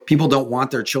People don't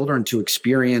want their children to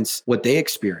experience what they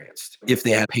experienced if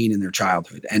they had pain in their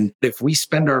childhood. And if we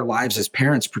spend our lives as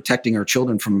parents protecting our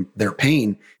children from their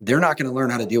pain, they're not going to learn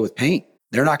how to deal with pain.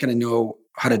 They're not going to know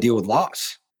how to deal with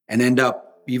loss and end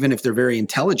up, even if they're very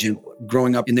intelligent,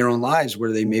 growing up in their own lives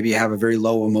where they maybe have a very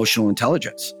low emotional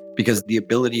intelligence because the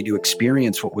ability to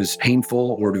experience what was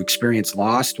painful or to experience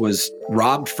loss was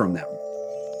robbed from them.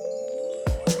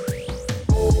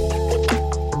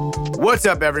 What's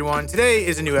up, everyone? Today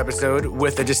is a new episode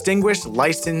with a distinguished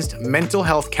licensed mental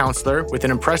health counselor with an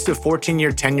impressive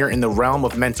 14-year tenure in the realm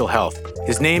of mental health.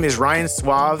 His name is Ryan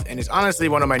Soave and is honestly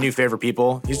one of my new favorite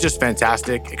people. He's just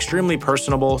fantastic, extremely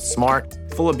personable, smart,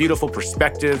 full of beautiful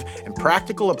perspective and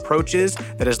practical approaches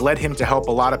that has led him to help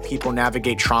a lot of people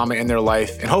navigate trauma in their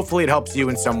life. And hopefully it helps you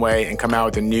in some way and come out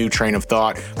with a new train of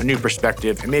thought, a new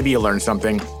perspective, and maybe you learn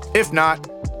something. If not,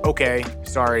 okay,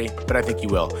 sorry, but I think you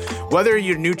will. Whether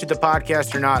you're new to the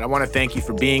podcast or not, I want to thank you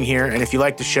for being here. And if you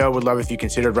like the show, would love if you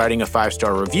considered writing a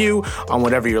 5-star review on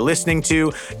whatever you're listening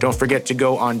to. Don't forget to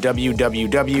go on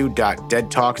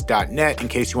www.deadtalks.net in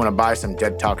case you want to buy some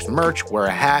Dead Talks merch, wear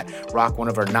a hat, rock one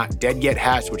of our Not Dead Yet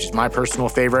hats, which is my personal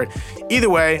favorite. Either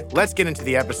way, let's get into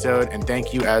the episode, and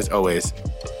thank you as always.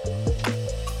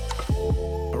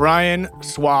 Ryan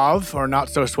Soave, or not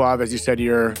so suave as you said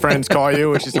your friends call you,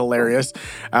 which is hilarious.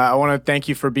 I want to thank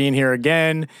you for being here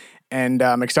again, and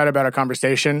I'm excited about our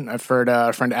conversation. I've heard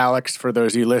our friend Alex, for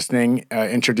those of you listening,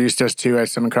 introduced us to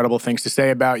has some incredible things to say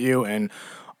about you, and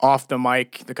off the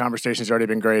mic, the conversation's already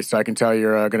been great, so I can tell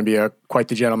you're going to be quite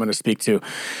the gentleman to speak to.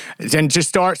 And to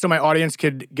start, so my audience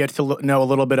could get to know a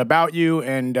little bit about you,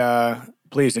 and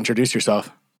please introduce yourself.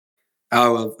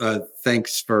 Oh, well,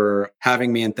 thanks for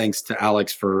having me, and thanks to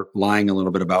Alex for lying a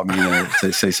little bit about me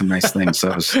to say some nice things. So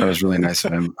that was really nice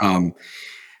of him.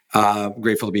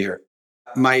 Grateful to be here.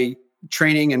 My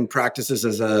training and practices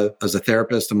as a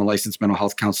therapist, I'm a licensed mental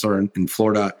health counselor in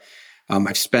Florida.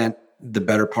 I've spent the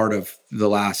better part of the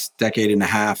last decade and a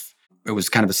half. It was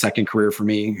kind of a second career for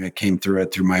me. I came through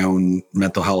it through my own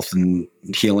mental health and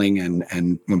healing,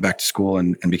 and went back to school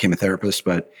and became a therapist.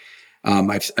 But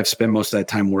I've spent most of that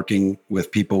time working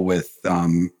with people with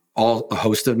a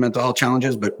host of mental health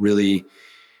challenges, but really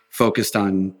focused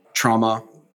on trauma,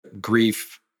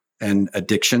 grief, and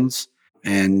addictions.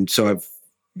 And so I've,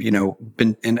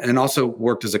 been and also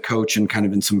worked as a coach and kind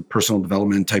of in some personal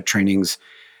development type trainings.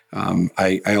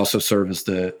 I also serve as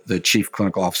the chief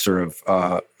clinical officer of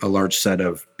a large set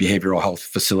of behavioral health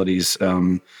facilities.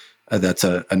 That's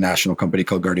a national company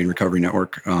called Guardian Recovery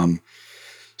Network.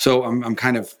 So I'm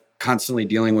kind of constantly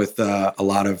dealing with a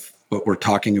lot of what we're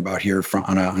talking about here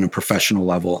on a professional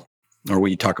level, or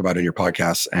what you talk about in your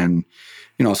podcast. And,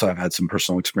 also I've had some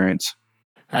personal experience.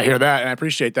 I hear that, and I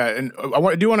appreciate that. And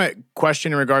I do want to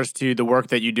question in regards to the work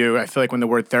that you do. I feel like when the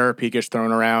word therapy gets thrown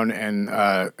around and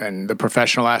the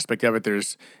professional aspect of it, I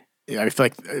feel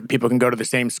like people can go to the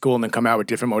same school and then come out with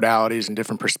different modalities and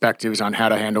different perspectives on how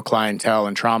to handle clientele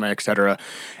and trauma, et cetera.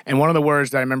 And one of the words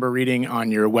that I remember reading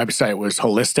on your website was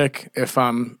holistic, if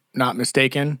I'm not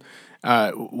mistaken.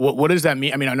 What does that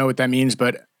mean? I mean, I know what that means,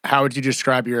 but how would you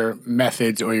describe your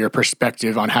methods or your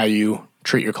perspective on how you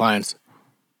treat your clients?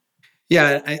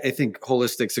 Yeah, I think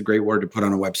holistic's a great word to put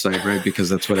on a website, right? Because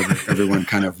that's what everyone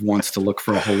kind of wants to look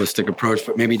for, a holistic approach,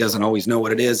 but maybe doesn't always know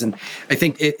what it is. And I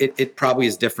think it probably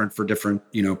is different for different,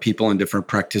 people and different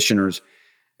practitioners.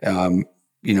 I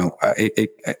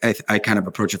kind of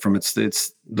approach it from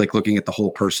it's like looking at the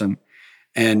whole person,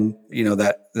 and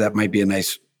that might be a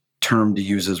nice term to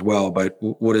use as well. But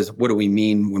what do we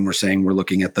mean when we're saying we're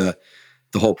looking at the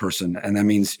whole person? And that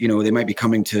means, they might be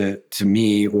coming to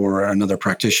me or another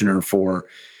practitioner for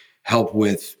help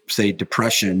with, say,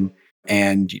 depression,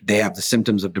 and they have the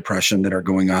symptoms of depression that are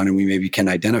going on, and we maybe can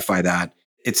identify that.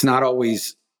 It's not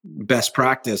always best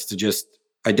practice to just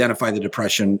identify the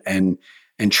depression and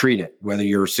treat it, whether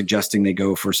you're suggesting they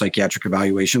go for psychiatric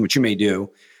evaluation, which you may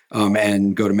do,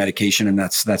 and go to medication, and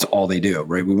that's all they do,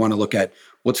 right? We want to look at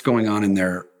what's going on in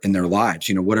their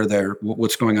lives.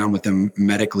 What's going on with them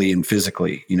medically and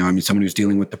physically. Someone who's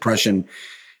dealing with depression,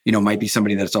 might be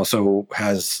somebody that's also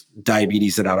has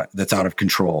diabetes that's out of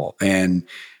control, and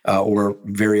or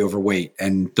very overweight,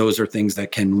 and those are things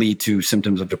that can lead to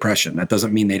symptoms of depression. That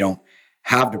doesn't mean they don't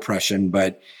have depression,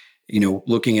 but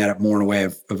looking at it more in a way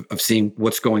of seeing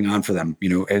what's going on for them,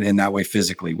 and in that way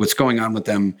physically, what's going on with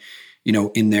them,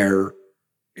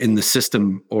 in the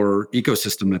system or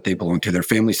ecosystem that they belong to, their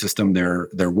family system,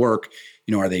 their work.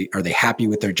 Are they happy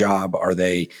with their job? Are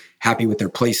they happy with their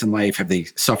place in life? Have they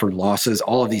suffered losses?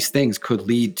 All of these things could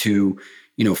lead to,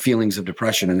 feelings of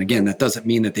depression. And again, that doesn't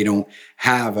mean that they don't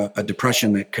have a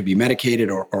depression that could be medicated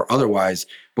or otherwise,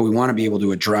 but we want to be able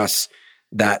to address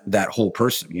that whole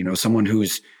person, someone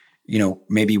who's,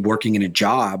 maybe working in a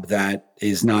job that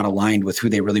is not aligned with who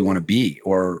they really want to be,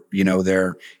 or,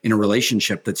 they're in a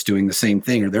relationship that's doing the same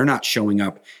thing, or they're not showing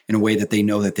up in a way that they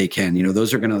know that they can.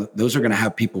 Those are going to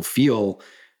have people feel,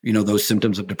 those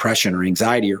symptoms of depression or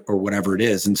anxiety or whatever it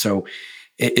is. And so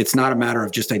it's not a matter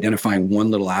of just identifying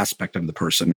one little aspect of the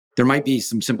person. There might be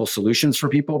some simple solutions for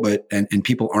people, but and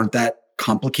people aren't that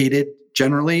complicated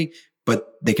generally,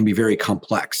 but they can be very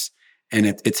complex. And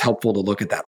it's helpful to look at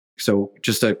that. So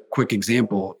just a quick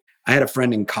example, I had a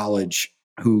friend in college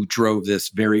who drove this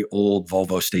very old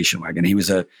Volvo station wagon. He was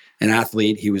an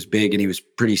athlete, he was big, and he was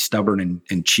pretty stubborn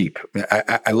and cheap.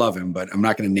 I love him, but I'm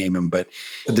not going to name him. But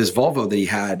this Volvo that he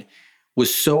had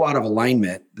was so out of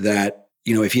alignment that,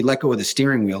 if he let go of the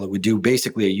steering wheel, it would do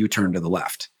basically a U-turn to the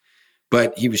left.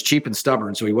 But he was cheap and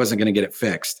stubborn, so he wasn't going to get it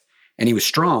fixed. And he was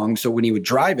strong, so when he would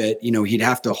drive it, he'd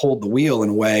have to hold the wheel in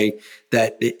a way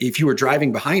that if you were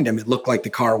driving behind him, it looked like the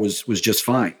car was just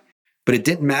fine. But it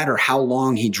didn't matter how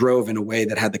long he drove in a way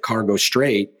that had the car go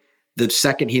straight. The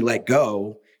second he let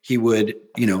go, he would,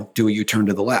 do a U-turn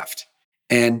to the left.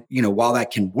 And, while that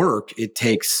can work, it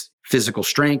takes physical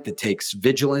strength, it takes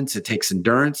vigilance, it takes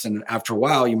endurance. And after a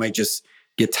while, you might just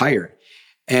get tired.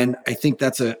 And I think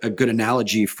that's a good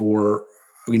analogy for,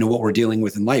 what we're dealing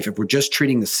with in life. If we're just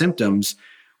treating the symptoms,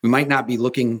 we might not be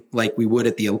looking like we would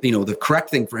at the correct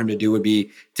thing for him to do would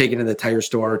be take it to the tire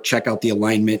store, check out the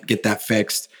alignment, get that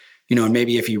fixed. And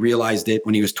maybe if he realized it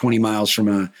when he was 20 miles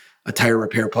from a tire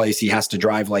repair place, he has to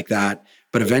drive like that.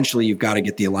 But eventually you've got to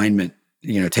get the alignment,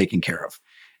 taken care of.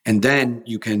 And then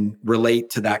you can relate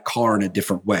to that car in a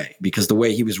different way, because the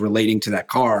way he was relating to that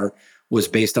car was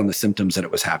based on the symptoms that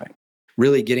it was having.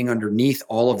 Really getting underneath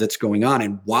all of that's going on.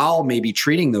 And while maybe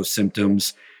treating those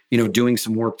symptoms, doing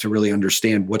some work to really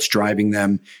understand what's driving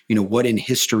them, what in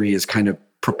history is kind of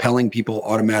propelling people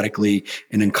automatically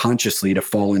and unconsciously to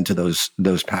fall into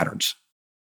those patterns.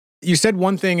 You said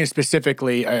one thing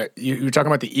specifically, you were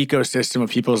talking about the ecosystem of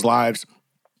people's lives.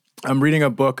 I'm reading a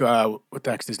book, what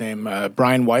the heck's his name?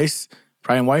 Brian Weiss?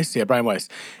 Yeah, Brian Weiss.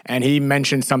 And he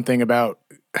mentioned something about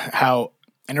how,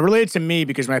 and it related to me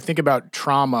because when I think about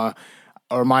trauma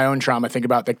or my own trauma, I think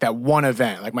about like that one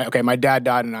event. Like my dad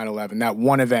died in 9/11, that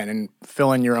one event, and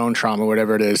fill in your own trauma,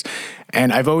 whatever it is.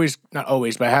 And I've always, not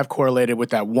always, but I have correlated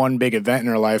with that one big event in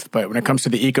our life. But when it comes to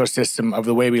the ecosystem of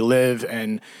the way we live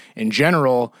and in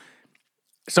general,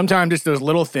 sometimes it's those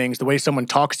little things, the way someone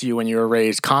talks to you when you were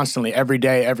raised constantly, every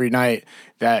day, every night,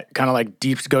 that kind of like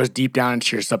goes deep down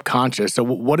into your subconscious. So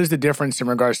what is the difference in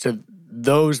regards to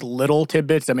those little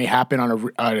tidbits that may happen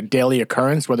on a daily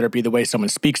occurrence, whether it be the way someone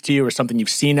speaks to you or something you've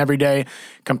seen every day,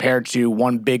 compared to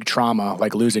one big trauma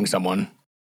like losing someone?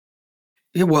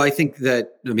 Yeah, well, I think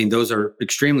those are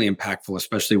extremely impactful,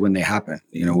 especially when they happen.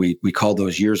 We call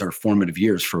those years our formative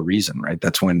years for a reason, right?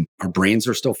 That's when our brains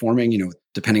are still forming,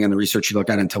 depending on the research you look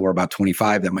at until we're about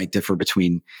 25. That might differ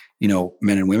between,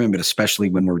 men and women, but especially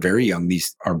when we're very young,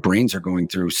 our brains are going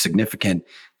through significant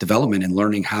development and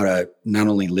learning how to not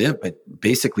only live, but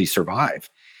basically survive.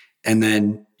 And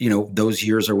then, those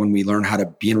years are when we learn how to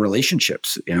be in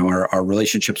relationships. Our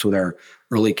relationships with our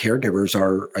early caregivers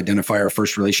identify our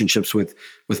first relationships with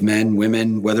men,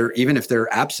 women, even if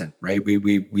they're absent, right?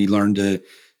 We learn to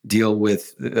deal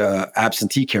with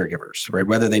absentee caregivers, right?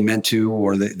 Whether they meant to,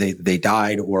 or they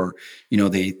died, or,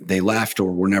 they left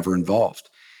or were never involved.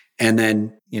 And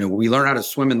then, we learn how to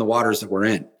swim in the waters that we're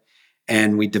in.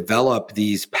 And we develop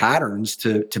these patterns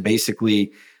to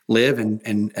basically live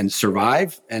and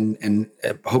survive and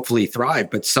hopefully thrive.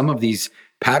 But some of these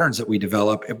patterns that we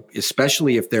develop,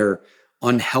 especially if they're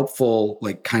unhelpful,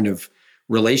 like kind of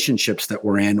relationships that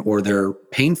we're in, or they're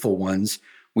painful ones,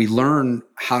 we learn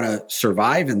how to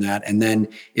survive in that. And then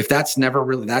if that's never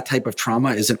really, that type of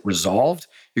trauma isn't resolved,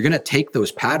 you're going to take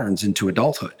those patterns into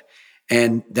adulthood.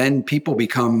 And then people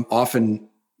become often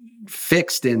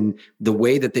fixed in the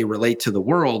way that they relate to the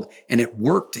world. And it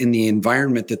worked in the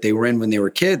environment that they were in when they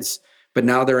were kids, but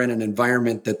now they're in an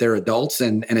environment that they're adults,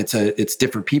 and it's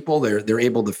different people. They're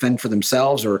able to fend for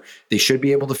themselves, or they should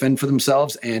be able to fend for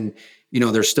themselves. And,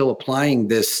 they're still applying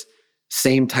this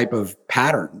same type of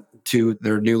pattern to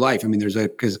their new life. I mean, there's a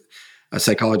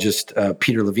psychologist,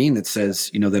 Peter Levine, that says,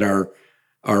 that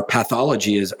our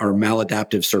pathology is our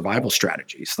maladaptive survival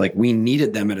strategies. Like, we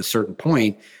needed them at a certain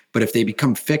point, but if they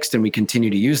become fixed and we continue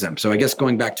to use them. So I guess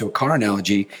going back to a car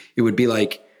analogy, it would be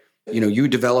like, you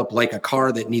develop like a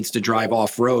car that needs to drive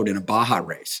off-road in a Baja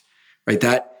race, right?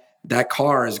 That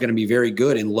car is going to be very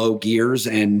good in low gears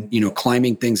and,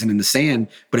 climbing things and in the sand,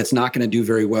 but it's not going to do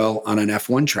very well on an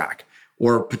F1 track.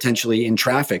 or potentially in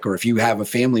traffic, or if you have a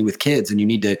family with kids and you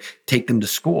need to take them to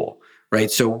school,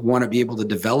 right? So we want to be able to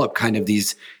develop kind of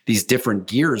these different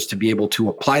gears to be able to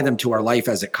apply them to our life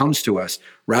as it comes to us,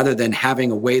 rather than having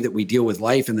a way that we deal with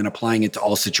life and then applying it to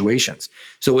all situations.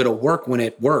 So it'll work when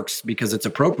it works because it's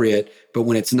appropriate, but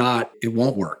when it's not, it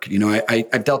won't work.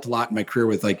 I've dealt a lot in my career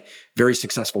with like very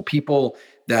successful people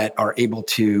that are able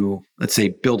to, let's say,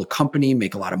 build a company,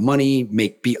 make a lot of money,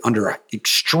 be under an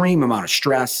extreme amount of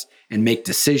stress, and make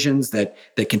decisions that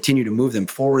continue to move them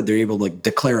forward. They're able to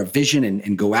declare a vision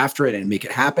and go after it and make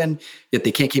it happen, yet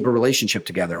they can't keep a relationship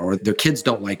together, or their kids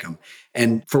don't like them.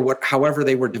 And for however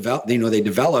they were developed,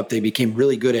 they became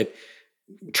really good at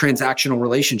transactional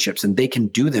relationships, and they can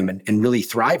do them and really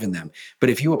thrive in them. But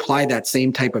if you apply that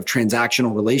same type of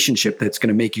transactional relationship that's going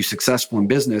to make you successful in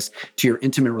business to your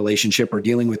intimate relationship or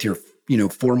dealing with your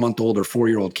 4-month-old or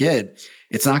 4-year-old kid,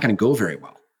 it's not going to go very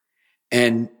well.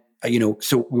 And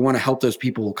so we want to help those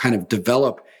people kind of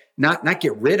develop, not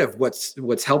get rid of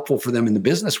what's helpful for them in the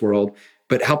business world,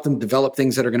 but help them develop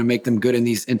things that are going to make them good in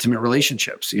these intimate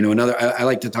relationships. I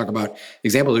like to talk about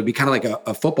examples. It would be kind of like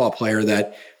a football player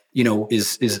that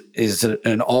is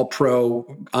an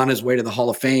all-pro on his way to the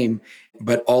Hall of Fame,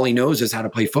 but all he knows is how to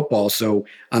play football. So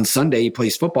on Sunday, he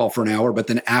plays football for an hour, but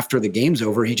then after the game's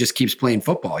over, he just keeps playing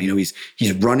football. He's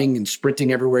running and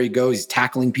sprinting everywhere he goes. He's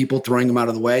tackling people, throwing them out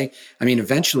of the way. I mean,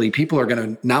 eventually people are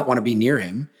going to not want to be near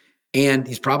him, and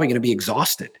he's probably going to be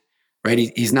exhausted, right?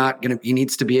 He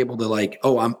needs to be able to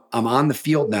I'm on the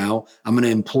field now. I'm going to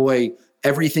employ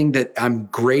everything that I'm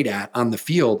great at on the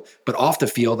field, but off the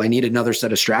field, I need another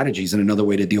set of strategies and another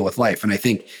way to deal with life. And I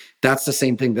think that's the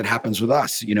same thing that happens with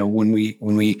us. When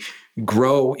we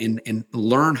grow and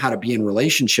learn how to be in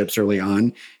relationships early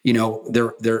on,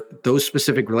 those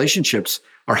specific relationships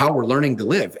are how we're learning to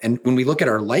live. And when we look at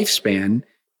our lifespan,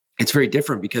 it's very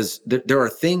different, because there are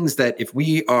things that if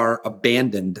we are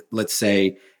abandoned, let's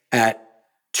say at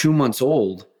 2 months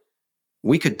old,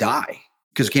 we could die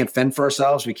because we can't fend for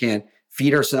ourselves. We can't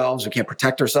feed ourselves. We can't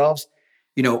protect ourselves.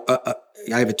 I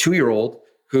have a 2-year-old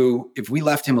who, if we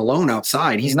left him alone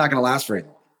outside, he's not going to last very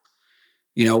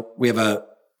long. We have a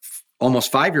almost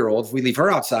 5-year-old. If we leave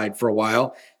her outside for a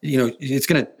while, it's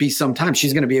going to be some time.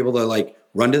 She's going to be able to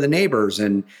run to the neighbors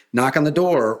and knock on the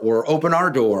door or open our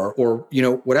door or,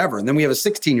 whatever. And then we have a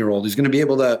 16-year-old who's going to be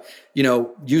able to,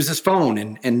 use his phone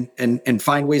and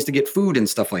find ways to get food and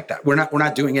stuff like that. We're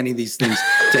not doing any of these things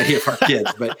to any of our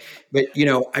kids, but,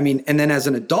 and then as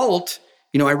an adult,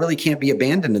 I really can't be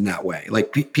abandoned in that way.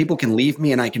 People can leave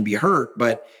me and I can be hurt,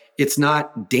 but it's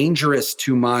not dangerous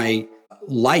to my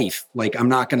life. I'm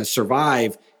not going to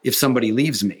survive if somebody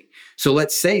leaves me. So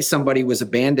let's say somebody was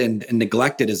abandoned and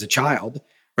neglected as a child,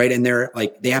 right? And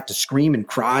they have to scream and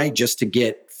cry just to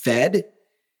get fed.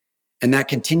 And that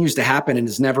continues to happen and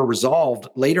is never resolved.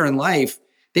 Later in life,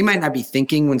 they might not be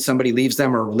thinking when somebody leaves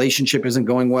them or a relationship isn't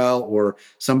going well, or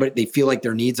they feel like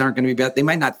their needs aren't going to be met. They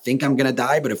might not think I'm going to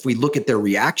die, but if we look at their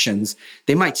reactions,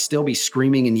 they might still be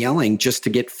screaming and yelling just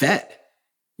to get fed,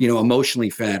 emotionally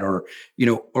fed or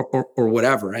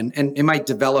whatever. And it might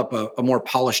develop a more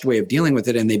polished way of dealing with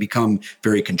it. And they become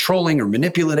very controlling or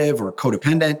manipulative or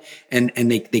codependent. And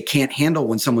they can't handle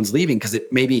when someone's leaving, because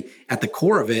it maybe at the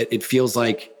core of it, it feels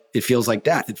like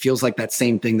death. It feels like that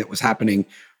same thing that was happening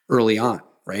early on.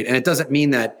 Right. And it doesn't mean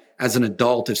that as an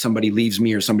adult, if somebody leaves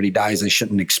me or somebody dies, I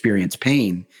shouldn't experience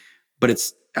pain,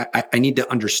 but I need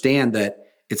to understand that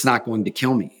it's not going to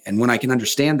kill me. And when I can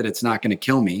understand that it's not going to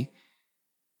kill me,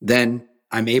 then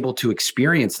I'm able to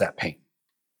experience that pain.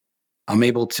 I'm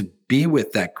able to be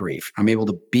with that grief. I'm able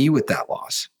to be with that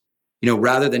loss,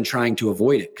 rather than trying to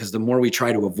avoid it. Because the more we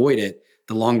try to avoid it,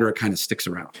 the longer it kind of sticks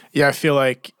around. Yeah, I feel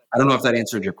like... I don't know if that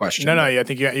answered your question. No, I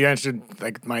think you answered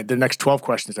the next 12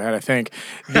 questions I had, I think.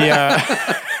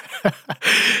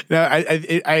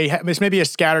 This may be a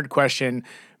scattered question,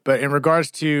 but in regards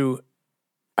to...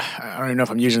 I don't even know if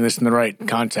I'm using this in the right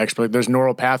context, but there's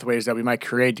neural pathways that we might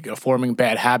create forming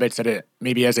bad habits that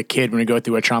maybe as a kid when we go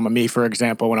through a trauma. Me, for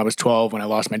example, when I was 12, when I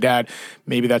lost my dad,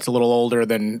 maybe that's a little older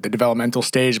than the developmental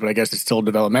stage, but I guess it's still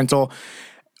developmental.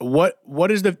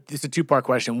 It's a two-part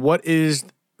question. What is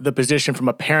the position from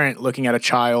a parent looking at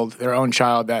their own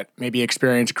child that maybe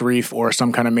experienced grief or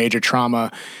some kind of major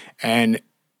trauma, and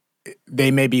they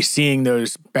may be seeing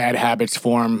those bad habits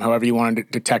form, however you want to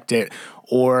detect it,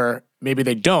 or maybe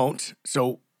they don't.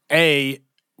 So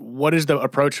what is the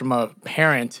approach from a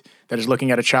parent that is looking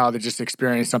at a child that just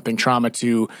experienced something trauma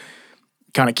to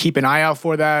kind of keep an eye out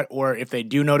for that? Or if they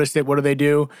do notice it, what do they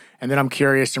do? And then I'm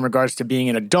curious in regards to being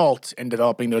an adult and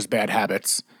developing those bad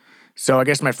habits. So I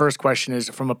guess my first question is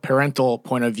from a parental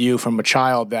point of view, from a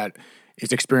child that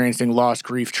is experiencing loss,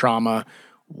 grief, trauma,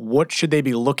 what should they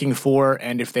be looking for?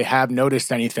 And if they have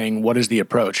noticed anything, what is the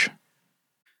approach?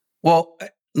 Well,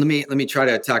 let me try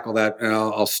to tackle that, and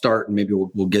I'll start, and maybe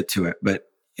we'll get to it. But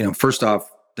first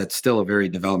off, that's still a very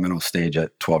developmental stage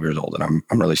at 12 years old, and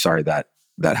I'm really sorry that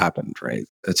happened. Right,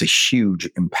 it's a huge,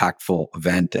 impactful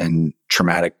event and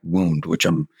traumatic wound, which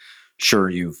I'm sure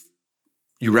you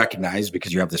recognize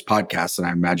because you have this podcast, and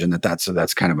I imagine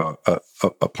that's kind of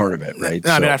a part of it, right?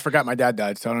 No, I mean, I forgot my dad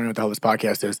died, so I don't know what the hell this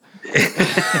podcast is.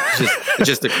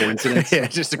 just a coincidence. Yeah,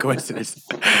 just a coincidence.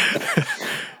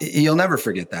 You'll never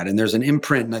forget that, and there's an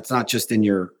imprint that's not just in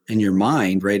your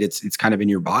mind, right? It's kind of in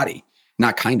your body.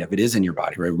 Not kind of, it is in your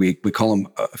body, right? We call them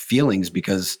feelings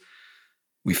because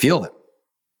we feel them.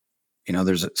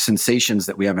 There's sensations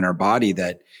that we have in our body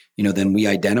that then we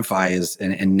identify as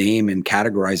and name and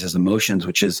categorize as emotions,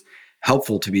 which is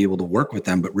helpful to be able to work with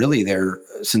them. But really, they're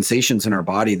sensations in our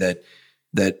body that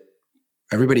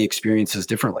everybody experiences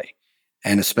differently.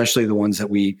 And especially the ones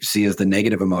that we see as the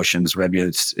negative emotions, whether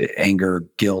it's anger,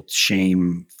 guilt,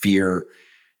 shame, fear,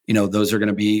 those are going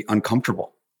to be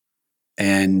uncomfortable.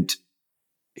 And,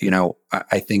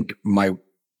 I think my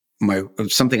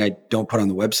something I don't put on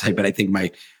the website, but I think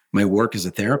my work as a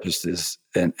therapist is,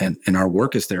 and our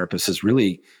work as therapists is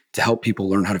really to help people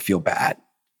learn how to feel bad,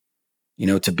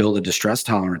 to build a distress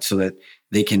tolerance so that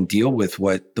they can deal with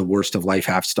what the worst of life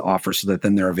has to offer so that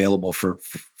then they're available for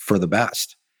the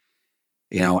best.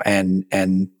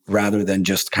 And rather than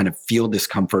just kind of feel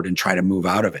discomfort and try to move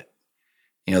out of it,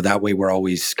 that way we're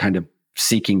always kind of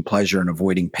seeking pleasure and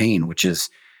avoiding pain, which is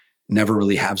never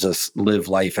really has us live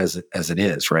life as it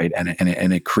is, right? And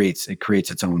it creates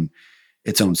its own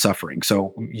suffering.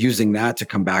 So using that to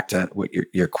come back to what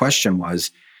your question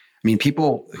was, I mean,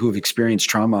 people who have experienced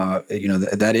trauma,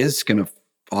 that is going to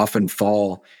often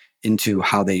fall into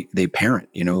how they parent.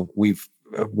 We've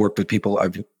worked with people.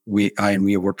 We have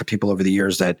worked with people over the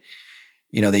years that,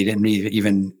 they didn't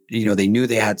even, they knew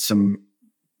they had some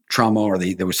trauma, or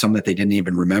there was some that they didn't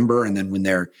even remember. And then when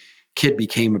their kid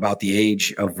became about the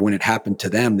age of when it happened to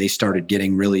them, they started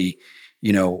getting really,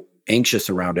 anxious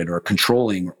around it, or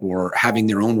controlling, or having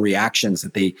their own reactions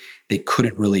that they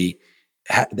couldn't really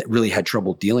that really had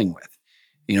trouble dealing with.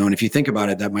 And if you think about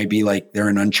it, that might be like they're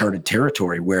in uncharted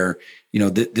territory where,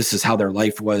 this is how their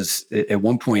life was at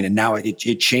one point, and now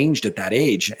it changed at that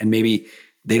age, and maybe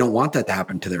they don't want that to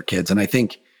happen to their kids. And I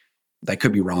think I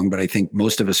could be wrong, but I think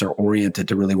most of us are oriented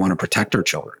to really want to protect our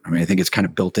children. I mean, I think it's kind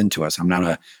of built into us. I'm not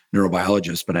a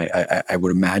neurobiologist, but I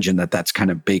would imagine that that's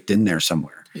kind of baked in there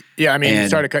somewhere. Yeah, I mean,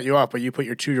 sorry to cut you off, but you put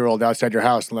your 2-year-old outside your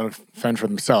house and let him fend for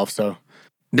themselves, so...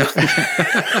 No. Please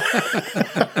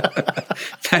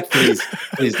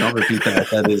don't repeat that.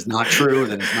 That is not true.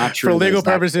 That is not true. For legal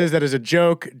purposes, that is a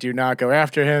joke. Do not go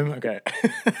after him. Okay.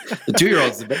 The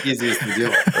 2-year-old's the easiest to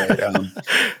deal with, right?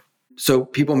 So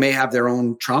people may have their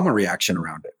own trauma reaction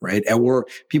around it, right? Or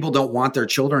people don't want their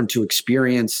children to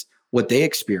experience what they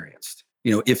experienced,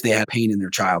 if they had pain in their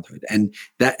childhood. And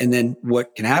then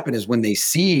what can happen is when they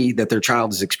see that their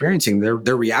child is experiencing,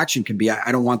 their reaction can be,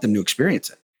 I don't want them to experience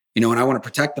it. And I want to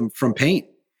protect them from pain.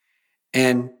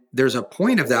 And there's a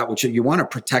point of that, which you want to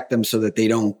protect them so that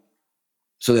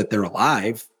they're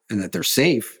alive and that they're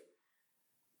safe.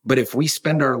 But if we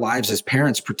spend our lives as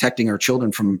parents protecting our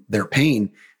children from their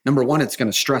pain, number one, it's going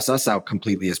to stress us out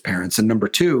completely as parents. And number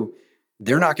two,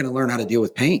 they're not going to learn how to deal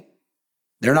with pain.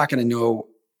 They're not going to know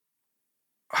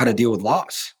how to deal with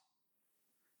loss,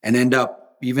 and end up,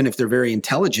 even if they're very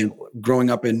intelligent,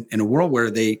 growing up in a world where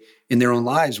in their own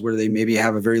lives, where they maybe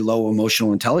have a very low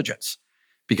emotional intelligence,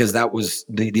 because that was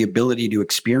the ability to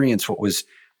experience what was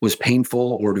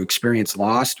painful or to experience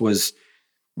loss was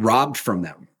robbed from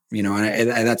them.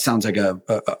 And that sounds like a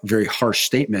very harsh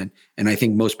statement. And I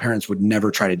think most parents would never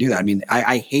try to do that. I mean,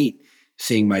 I hate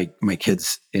seeing my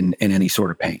kids in any sort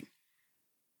of pain.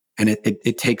 And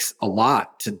it takes a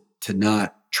lot to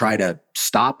not try to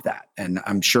stop that. And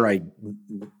I'm sure I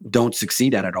don't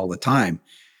succeed at it all the time,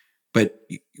 but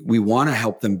we want to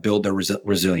help them build their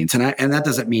resilience. And that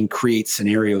doesn't mean create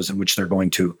scenarios in which they're going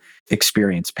to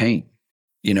experience pain.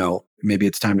 Maybe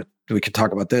it's time we could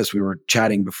talk about this. We were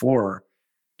chatting before,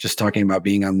 just talking about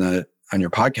being on your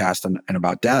podcast and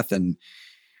about death. And,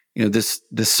 this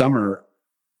summer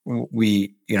I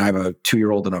have a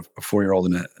 2-year-old and a 4-year-old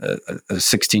and a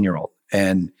 16-year-old.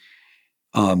 And,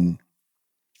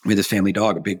 we had this family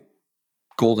dog, a big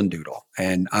golden doodle,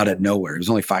 and out of nowhere, he was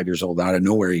only 5 years old. Out of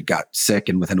nowhere, he got sick,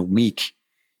 and within a week,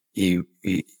 we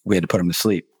had to put him to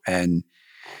sleep. And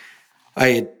I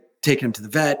had taken him to the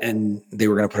vet and they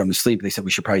were going to put him to sleep. They said,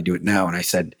 we should probably do it now. And I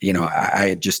said, I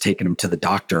had just taken him to the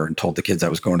doctor and told the kids I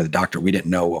was going to the doctor. We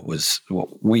didn't know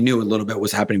we knew a little bit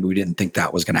was happening, but we didn't think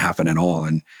that was going to happen at all.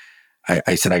 And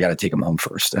I said, I got to take him home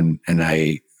first. And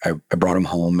I brought him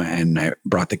home and I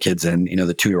brought the kids in.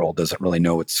 The 2-year-old doesn't really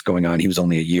know what's going on. He was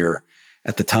only a year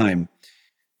at the time,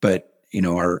 but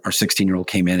our 16-year-old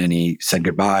came in and he said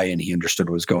goodbye and he understood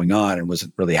what was going on and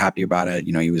wasn't really happy about it.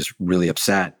 He was really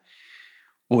upset.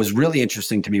 What was really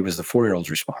interesting to me was the 4-year-old's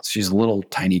response. She's a little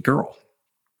tiny girl.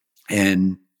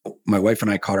 And my wife and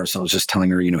I caught ourselves just telling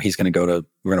her, we're going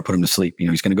to put him to sleep.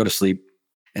 He's going to go to sleep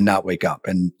and not wake up.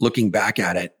 And looking back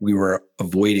at it, we were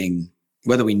avoiding,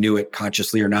 whether we knew it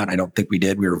consciously or not, I don't think we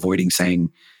did. We were avoiding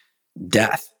saying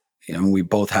death. We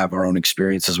both have our own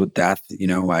experiences with death.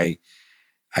 I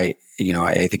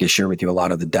think I share with you a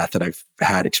lot of the death that I've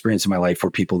had experience in my life for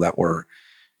people that were,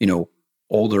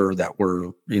 older, that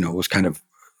were, it was kind of,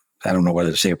 I don't know whether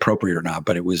to say appropriate or not,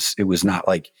 but it was not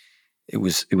like, it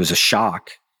was a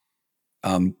shock.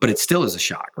 But it still is a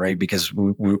shock, right? Because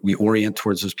we orient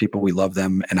towards those people, we love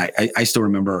them. And I still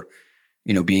remember,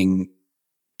 being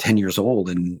 10 years old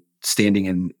and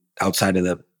standing outside of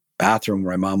the bathroom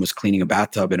where my mom was cleaning a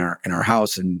bathtub in our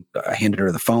house, and I handed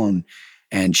her the phone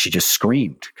and she just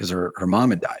screamed because her mom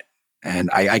had died.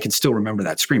 And I can still remember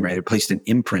that scream, right? It placed an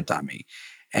imprint on me.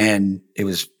 And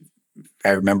I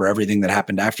remember everything that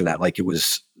happened after that. Like it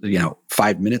was,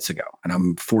 5 minutes ago, and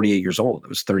I'm 48 years old. It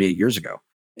was 38 years ago.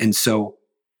 And so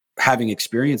having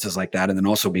experiences like that, and then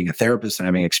also being a therapist and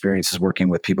having experiences working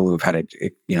with people who've had,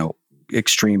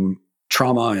 extreme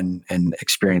trauma and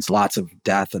experienced lots of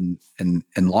death and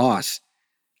loss,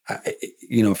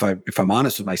 if I'm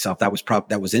honest with myself,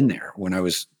 that was in there when I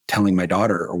was telling my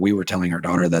daughter, or we were telling our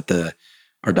daughter that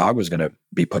our dog was going to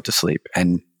be put to sleep.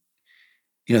 And,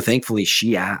 thankfully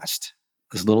she asked,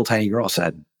 this little tiny girl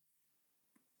said,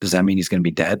 does that mean he's going to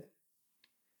be dead?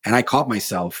 And I caught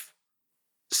myself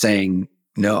saying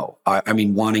no.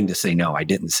 Wanting to say no. I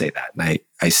didn't say that. And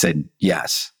I said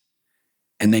yes.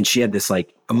 And then she had this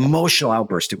like emotional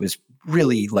outburst. It was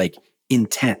really like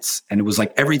intense. And it was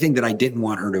like everything that I didn't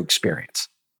want her to experience.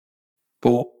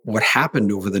 But what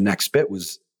happened over the next bit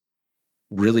was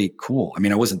really cool.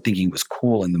 I wasn't thinking it was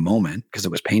cool in the moment because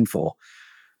it was painful,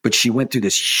 but she went through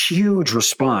this huge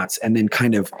response and then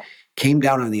kind of came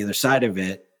down on the other side of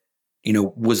it,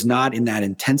 was not in that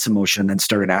intense emotion, and then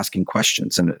started asking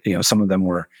questions. And, some of them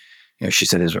were, she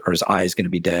said, are his eyes going to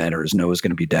be dead, or his nose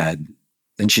going to be dead?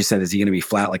 Then she said, is he going to be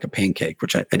flat like a pancake?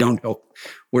 Which I don't know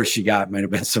where she got. It might have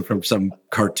been from some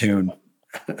cartoon.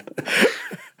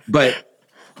 But,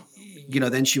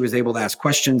 then she was able to ask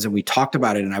questions and we talked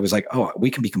about it. And I was like, oh, we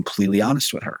can be completely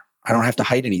honest with her. I don't have to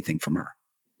hide anything from her.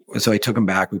 So I took him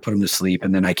back, we put him to sleep.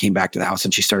 And then I came back to the house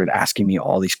and she started asking me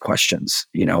all these questions,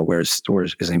 where's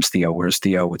his name's Theo? Where's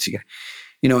Theo? What's he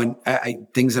and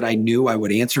things that I knew I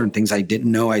would answer, and things I didn't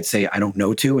know, I'd say, I don't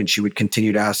know to. And she would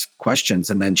continue to ask questions.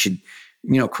 And then she'd,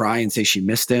 cry and say she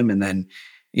missed him. And then,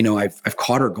 I've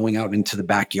caught her going out into the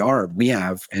backyard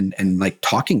and like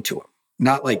talking to him,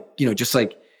 not like, just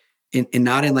like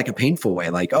not in like a painful way.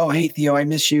 Like, oh, hey Theo, I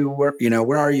miss you.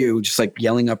 Where are you? Just like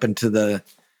yelling up into the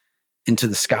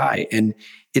sky. And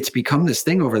it's become this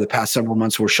thing over the past several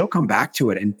months where she'll come back to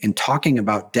it and talking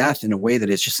about death in a way that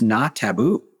is just not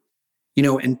taboo,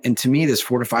 and to me, this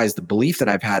fortifies the belief that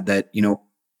I've had that,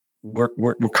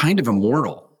 we're kind of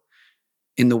immortal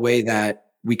in the way that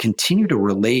we continue to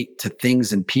relate to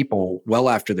things and people well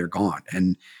after they're gone.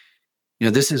 And,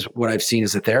 this is what I've seen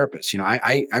as a therapist.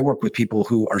 I work with people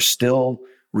who are still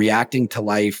reacting to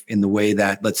life in the way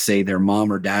that, let's say, their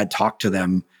mom or dad talked to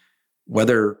them,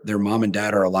 whether their mom and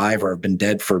dad are alive or have been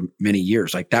dead for many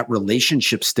years. Like that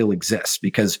relationship still exists,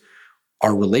 because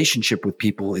our relationship with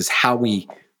people is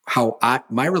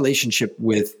my relationship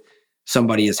with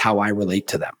somebody is how I relate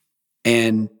to them.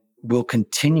 And we'll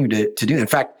continue to do that. In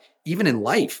fact, even in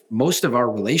life, most of our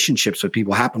relationships with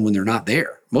people happen when they're not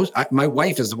there. My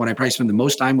wife is the one I probably spend the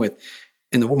most time with.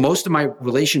 And most of my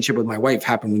relationship with my wife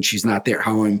happened when she's not there.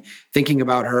 How I'm thinking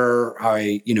about her, how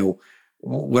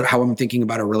I'm thinking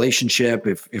about a relationship,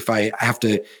 if I have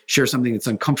to share something that's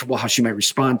uncomfortable, how she might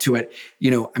respond to it.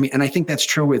 And I think that's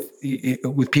true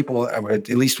with people, at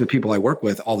least with people I work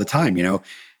with all the time.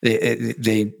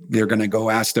 They're going to go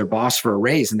ask their boss for a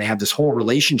raise, and they have this whole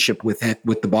relationship with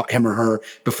him or her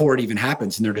before it even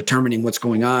happens, and they're determining what's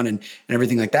going on and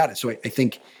everything like that. And so I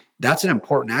think that's an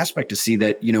important aspect to see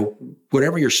that,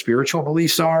 whatever your spiritual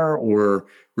beliefs are or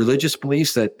religious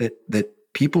beliefs, that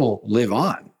people live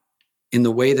on in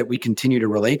the way that we continue to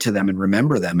relate to them and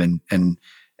remember them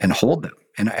and hold them.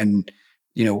 And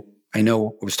I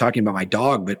know I was talking about my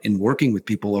dog, but in working with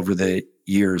people over the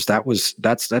years,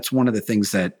 that's one of the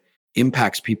things that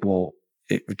impacts people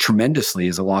tremendously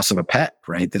is the loss of a pet,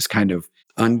 right? This kind of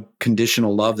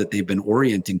unconditional love that they've been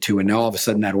orienting to. And now all of a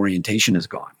sudden that orientation is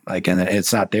gone. Like, and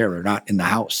it's not there. They're not in the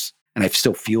house. And I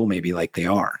still feel maybe like they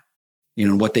are,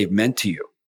 what they've meant to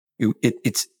you.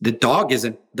 It's the dog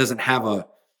doesn't have a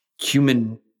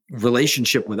human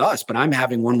relationship with us, but I'm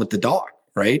having one with the dog,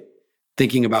 right?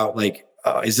 Thinking about like,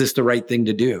 is this the right thing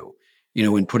to do?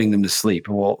 When putting them to sleep.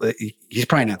 Well, he's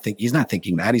probably not thinking. He's not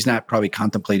thinking that. He's not probably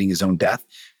contemplating his own death,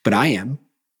 but I am.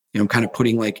 I'm kind of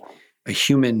putting like a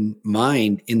human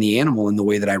mind in the animal in the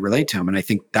way that I relate to him, and I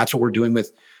think that's what we're doing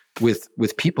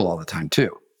with people all the time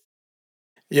too.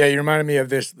 Yeah, you reminded me of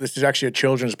this. This is actually a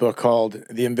children's book called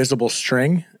The Invisible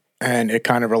String, and it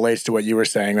kind of relates to what you were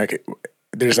saying. Like,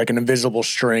 there's like an invisible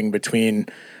string between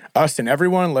us and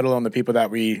everyone, let alone the people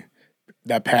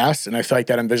that pass. And I feel like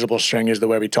that invisible string is the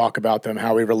way we talk about them,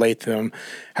 how we relate to them,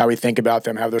 how we think about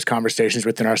them, have those conversations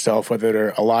within ourselves, whether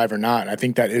they're alive or not. And I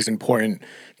think that is important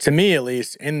to me, at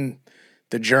least, in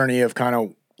the journey of kind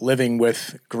of living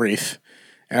with grief.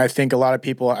 And I think a lot of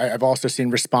people, I've also seen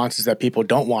responses that people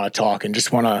don't want to talk and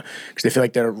just want to, because they feel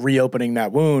like they're reopening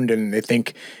that wound and they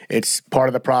think it's part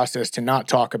of the process to not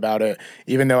talk about it,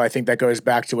 even though I think that goes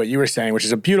back to what you were saying, which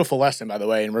is a beautiful lesson, by the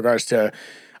way, in regards to,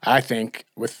 I think,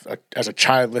 as a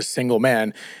childless single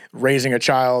man, raising a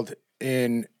child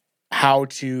in how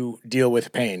to deal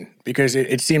with pain. Because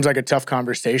it seems like a tough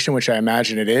conversation, which I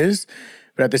imagine it is.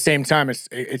 But at the same time,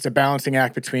 it's a balancing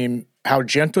act between how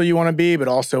gentle you want to be, but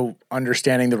also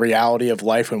understanding the reality of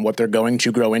life and what they're going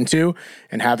to grow into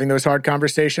and having those hard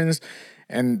conversations.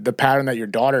 And the pattern that your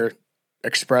daughter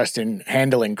expressed in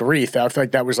handling grief, I feel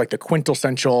like that was like the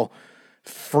quintessential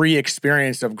free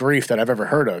experience of grief that I've ever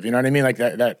heard of. You know what I mean? Like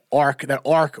that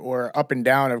arc or up and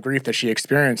down of grief that she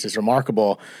experienced is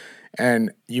remarkable.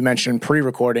 And you mentioned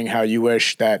pre-recording how you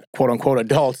wish that quote unquote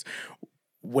adults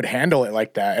would handle it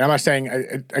like that. And I'm not saying,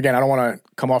 again, I don't want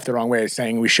to come off the wrong way as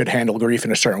saying we should handle grief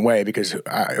in a certain way because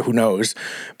who knows.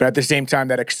 But at the same time,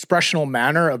 that expressional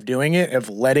manner of doing it, of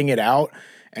letting it out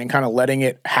and kind of letting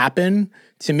it happen,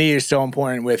 to me is so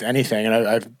important with anything. And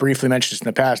I've briefly mentioned this in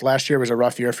the past. Last year was a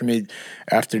rough year for me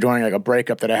after doing like a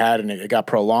breakup that I had, and it got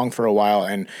prolonged for a while.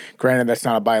 And granted, that's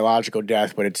not a biological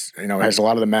death, but it's, it has a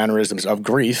lot of the mannerisms of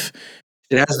grief.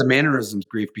 It has the mannerisms of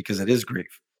grief because it is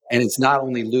grief. And it's not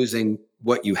only losing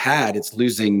what you had, it's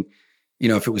losing,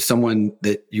 if it was someone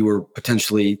that you were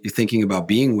potentially thinking about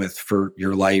being with for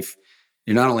your life,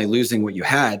 you're not only losing what you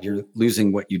had, you're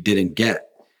losing what you didn't get.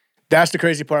 That's the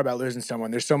crazy part about losing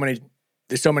someone. There's so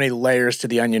many layers to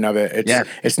the onion of it.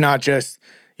 It's not just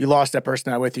you lost that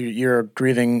person out with you. You're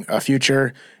grieving a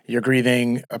future. You're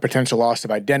grieving a potential loss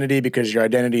of identity because your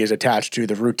identity is attached to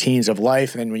the routines of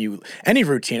life. And then when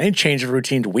any change of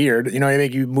routine's weird.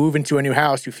 You move into a new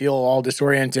house, you feel all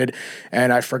disoriented,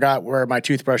 and I forgot where my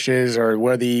toothbrush is or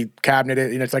where the cabinet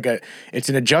is. It's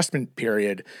an adjustment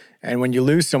period. And when you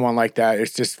lose someone like that,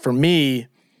 it's just, for me,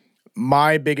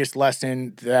 my biggest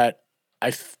lesson that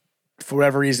for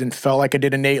whatever reason felt like I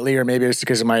did innately, or maybe it's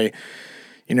because of my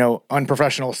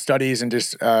unprofessional studies and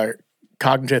just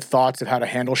cognitive thoughts of how to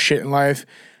handle shit in life.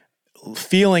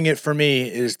 Feeling it for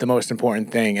me is the most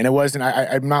important thing. And it wasn't,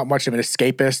 I'm not much of an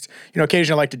escapist.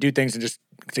 Occasionally I like to do things and just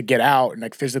to get out and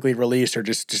like physically release or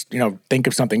just think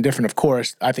of something different. Of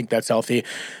course, I think that's healthy.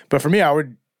 But for me, I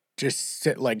would just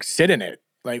sit in it,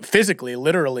 like physically,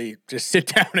 literally just sit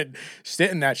down and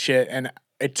sit in that shit. And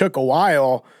it took a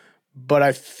while, but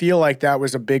I feel like that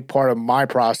was a big part of my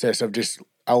process of just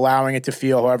allowing it to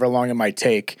feel however long it might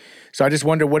take. So I just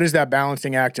wonder, what is that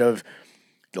balancing act of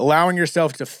allowing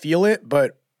yourself to feel it,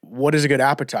 but what is a good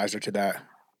appetizer to that?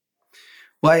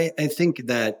 Well, I think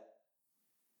that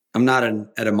I'm not an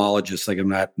etymologist, like I'm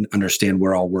not understand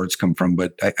where all words come from,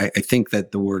 but I think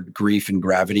that the word grief and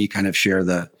gravity kind of share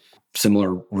the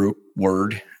similar root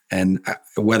word. And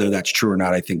whether that's true or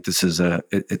not, I think this is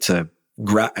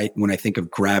when I think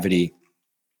of gravity,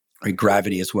 right,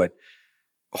 gravity is what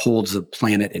holds the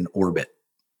planet in orbit,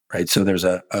 right? So there's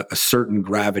a certain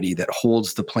gravity that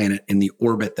holds the planet in the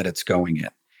orbit that it's going in.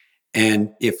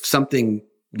 And if something,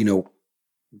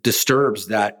 disturbs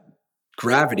that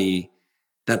gravity,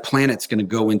 that planet's going to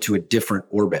go into a different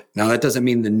orbit. Now, that doesn't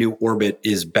mean the new orbit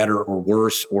is better or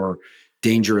worse or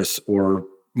dangerous or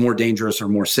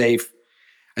more safe.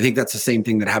 I think that's the same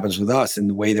thing that happens with us in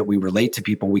the way that we relate to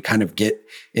people. We kind of get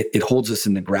it holds us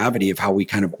in the gravity of how we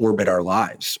kind of orbit our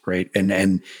lives, right?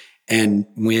 And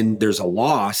when there's a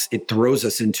loss, it throws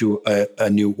us into a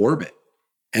new orbit.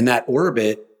 And that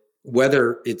orbit,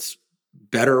 whether it's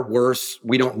better, worse.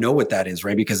 We don't know what that is,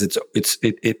 right? Because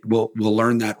we'll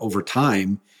learn that over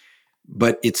time,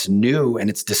 but it's new and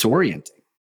it's disorienting.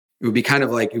 It would be kind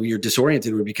of like, if you're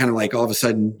disoriented, it would be kind of like all of a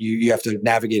sudden you have to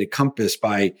navigate a compass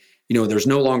by, there's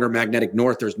no longer magnetic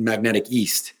north, there's magnetic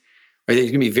east, right? It's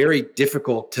going to be very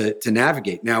difficult to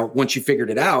navigate. Now, once you figured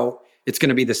it out, it's going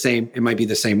to be the same. It might be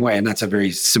the same way. And that's a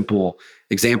very simple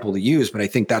example to use, but I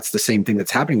think that's the same thing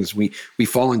that's happening is we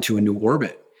fall into a new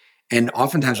orbit. And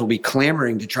oftentimes we'll be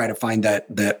clamoring to try to find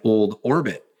that old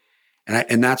orbit.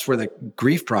 And that's where the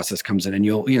grief process comes in. And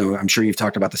I'm sure you've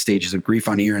talked about the stages of grief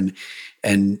on here,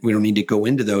 and we don't need to go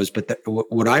into those, but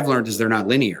what I've learned is they're not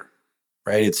linear,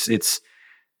 right? It's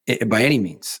by any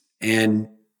means. And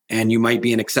you might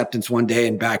be in acceptance one day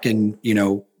and back in,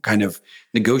 kind of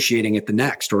negotiating it the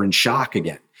next, or in shock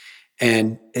again.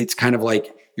 And it's kind of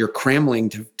like you're cramming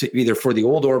to either for the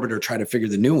old orbit or try to figure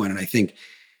the new one. And I think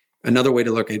another way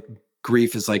to look at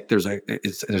grief is like there's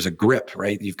a grip,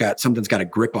 right? Something's got a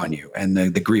grip on you, and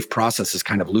the grief process is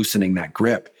kind of loosening that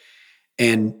grip.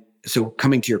 And so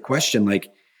coming to your question,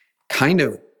 like kind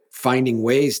of finding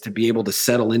ways to be able to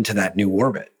settle into that new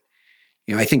orbit.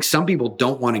 I think some people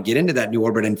don't want to get into that new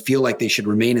orbit and feel like they should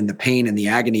remain in the pain and the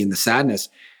agony and the sadness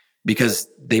because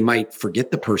they might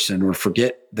forget the person or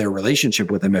forget their relationship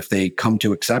with them if they come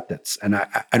to acceptance. And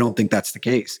I don't think that's the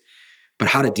case. But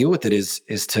how to deal with it is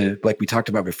to, like we talked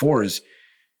about before, is,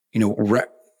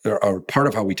 or part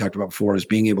of how we talked about before is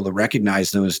being able to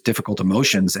recognize those difficult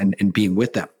emotions and being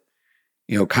with them.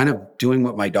 Kind of doing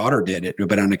what my daughter did,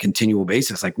 but on a continual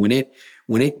basis. Like when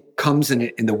it comes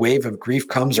in the wave of grief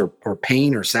comes, or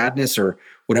pain or sadness or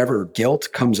whatever, guilt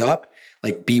comes up,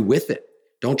 like be with it.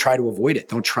 Don't try to avoid it.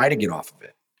 Don't try to get off of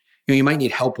it. You might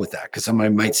need help with that because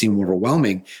somebody might seem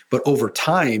overwhelming, but over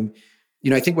time,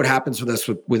 I think what happens with us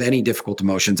with any difficult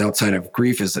emotions outside of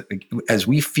grief is that as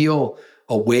we feel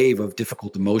a wave of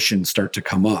difficult emotions start to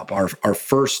come up, our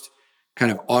first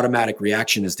kind of automatic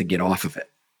reaction is to get off of it.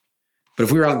 But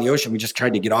if we were out in the ocean, we just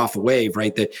tried to get off a wave,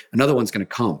 right? That another one's going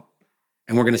to come,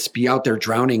 and we're going to be out there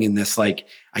drowning in this, like,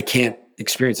 I can't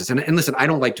experience this. And listen, I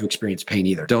don't like to experience pain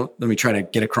either. Let me try to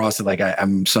get across it like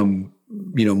I'm some,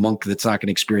 monk that's not going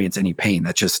to experience any pain.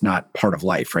 That's just not part of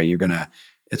life, right?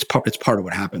 It's part of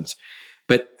what happens.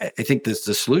 But I think the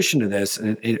solution to this,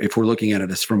 and if we're looking at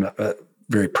it as from a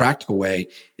very practical way,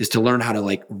 is to learn how to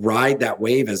like ride that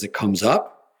wave as it comes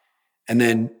up and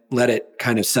then let it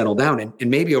kind of settle down. And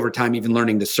maybe over time, even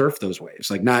learning to surf those waves,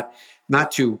 like not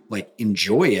to like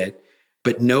enjoy it,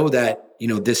 but know that,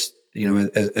 this,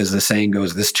 as the saying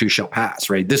goes, this too shall pass,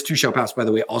 right? This too shall pass, by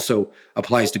the way, also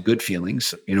applies to good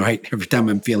feelings. Right? Every time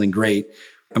I'm feeling great,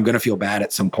 I'm going to feel bad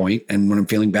at some point. And when I'm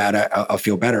feeling bad, I'll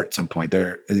feel better at some point.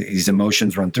 These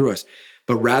emotions run through us.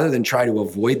 But rather than try to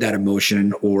avoid that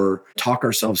emotion or talk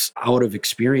ourselves out of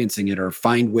experiencing it or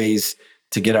find ways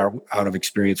to get out of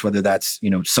experience, whether that's,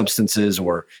 substances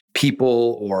or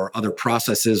people or other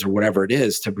processes or whatever it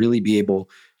is, to really be able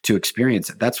to experience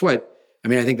it. I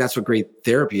think that's what great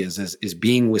therapy is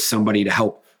being with somebody to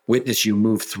help witness you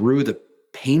move through the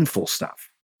painful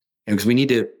stuff. Because we need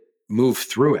to move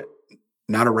through it.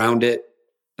 Not around it,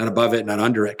 not above it, not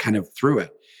under it, kind of through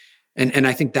it. And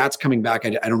I think that's coming back.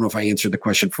 I don't know if I answered the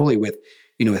question fully with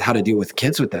how to deal with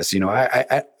kids with this.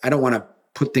 I don't want to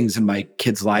put things in my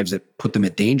kids' lives that put them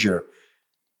at danger,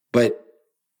 but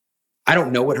I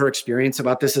don't know what her experience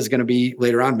about this is going to be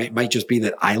later on. It might just be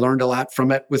that I learned a lot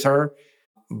from it with her,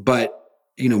 but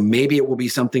maybe it will be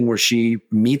something where she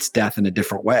meets death in a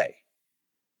different way.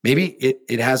 Maybe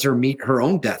it has her meet her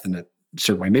own death in a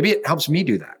certain way. Maybe it helps me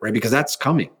do that, right? Because that's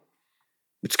coming.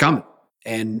 It's coming.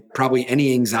 And probably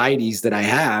any anxieties that I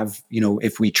have,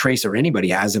 if we trace, or anybody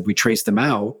has, if we trace them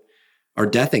out, are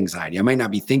death anxiety. I might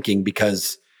not be thinking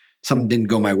because something didn't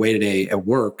go my way today at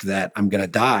work that I'm going to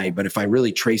die. But if I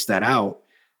really trace that out,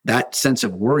 that sense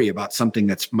of worry about something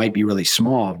that's might be really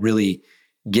small really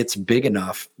gets big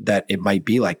enough that it might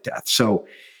be like death. So,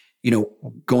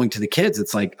 going to the kids,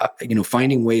 it's like,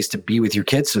 finding ways to be with your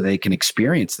kids so they can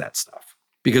experience that stuff.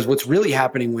 Because what's really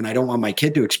happening when I don't want my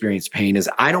kid to experience pain is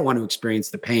I don't want to experience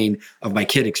the pain of my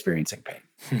kid experiencing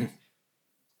pain.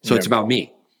 So It's about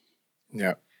me.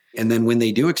 Yeah. And then when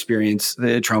they do experience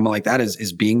the trauma like that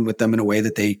is being with them in a way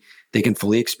that they can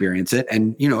fully experience it.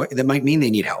 And, that might mean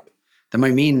they need help. That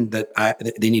might mean that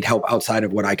they need help outside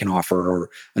of what I can offer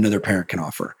or another parent can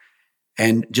offer.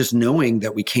 And just knowing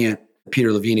that we can't,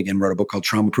 Peter Levine again wrote a book called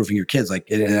Trauma Proofing Your Kids.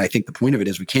 And I think the point of it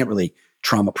is we can't really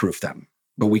trauma proof them,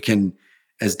 but we can,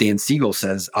 as Dan Siegel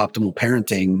says, optimal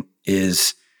parenting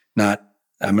is not,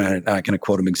 I'm not going to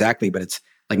quote him exactly, but it's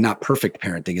like not perfect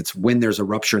parenting. It's when there's a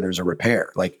rupture, there's a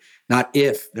repair. Like not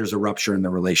if there's a rupture in the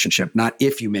relationship, not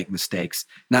if you make mistakes,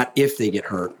 not if they get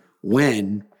hurt,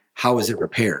 when, how is it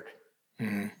repaired?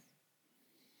 Mm-hmm.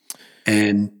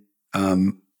 And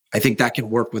I think that can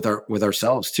work with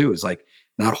ourselves too, is like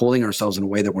not holding ourselves in a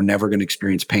way that we're never going to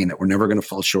experience pain, that we're never going to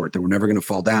fall short, that we're never going to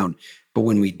fall down. But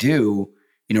when we do,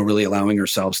 really allowing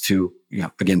ourselves to,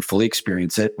 again, fully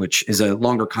experience it, which is a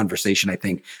longer conversation, I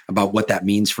think, about what that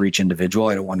means for each individual.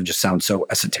 I don't want to just sound so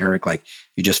esoteric, like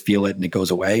you just feel it and it goes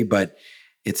away, but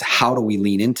it's how do we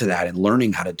lean into that and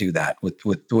learning how to do that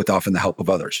with often the help of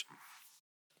others.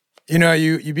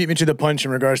 You beat me to the punch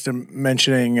in regards to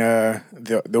mentioning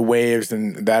the waves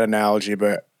and that analogy,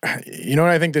 but you know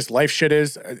what I think this life shit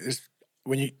is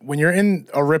when you're in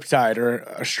a riptide or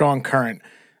a strong current,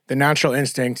 the natural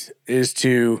instinct is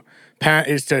to try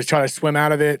to swim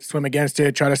out of it, swim against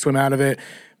it, try to swim out of it,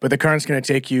 but the current's going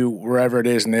to take you wherever it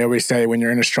is, and they always say when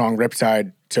you're in a strong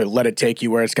riptide to let it take you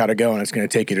where it's got to go, and it's going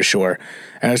to take you to shore.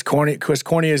 And as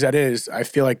corny as that is, I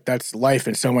feel like that's life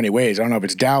in so many ways. I don't know if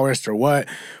it's Taoist or what,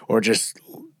 or just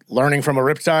learning from a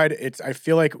riptide. I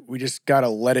feel like we just got to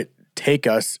let it take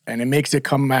us, and it makes it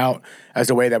come out as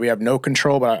a way that we have no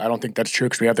control, but I don't think that's true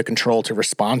because we have the control to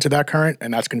respond to that current,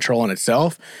 and that's control in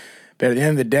itself. But at the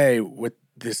end of the day, with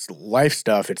this life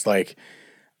stuff, it's like,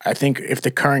 I think if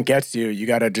the current gets you, you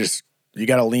got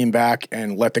to lean back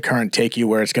and let the current take you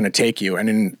where it's going to take you. And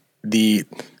in the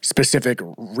specific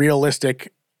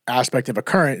realistic aspect of a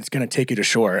current, it's going to take you to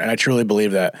shore. And I truly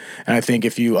believe that. And I think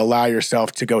if you allow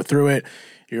yourself to go through it,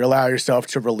 you allow yourself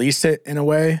to release it in a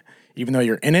way, even though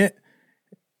you're in it,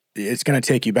 it's going to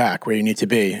take you back where you need to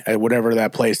be at whatever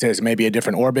that place is. Maybe a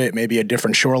different orbit, maybe a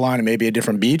different shoreline, maybe a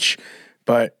different beach,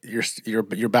 but you're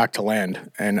back to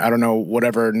land. And I don't know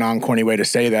whatever non-corny way to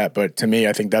say that, but to me,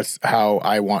 I think that's how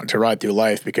I want to ride through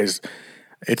life, because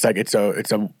it's like it's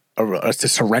a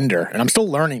surrender, and I'm still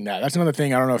learning that. That's another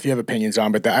thing I don't know if you have opinions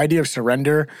on, but the idea of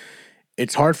surrender,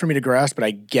 it's hard for me to grasp, but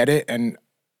I get it, and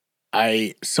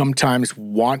I sometimes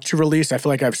want to release. I feel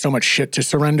like I have so much shit to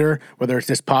surrender, whether it's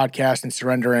this podcast and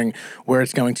surrendering where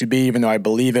it's going to be, even though I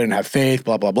believe it and have faith,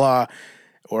 blah, blah, blah,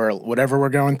 or whatever we're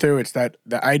going through. It's that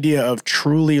the idea of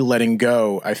truly letting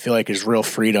go, I feel like, is real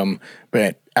freedom.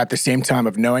 But at the same time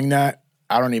of knowing that,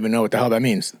 I don't even know what the hell that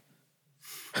means.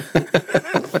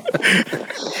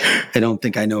 I don't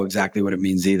think I know exactly what it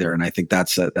means either. And I think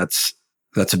that's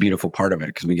a beautiful part of it,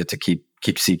 because we get to keep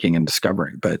seeking and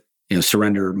discovering. But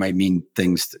surrender might mean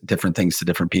different things to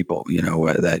different people,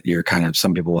 that you're kind of,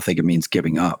 some people will think it means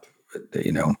giving up,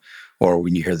 or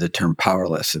when you hear the term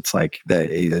powerless, it's like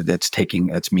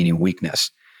that's meaning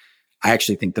weakness. I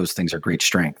actually think those things are great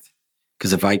strength,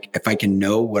 because if I can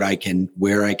know where I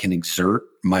can exert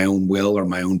my own will or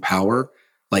my own power,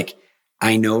 like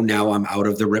I know now I'm out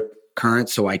of the rip current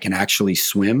so I can actually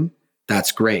swim,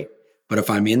 that's great. But if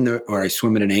I'm or I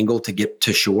swim at an angle to get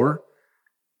to shore,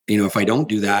 if I don't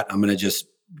do that, I'm going to just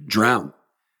drown.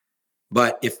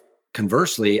 But if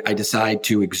conversely, I decide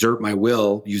to exert my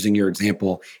will, using your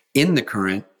example, in the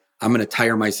current, I'm going to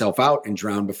tire myself out and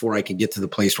drown before I can get to the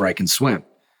place where I can swim.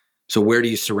 So where do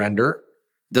you surrender?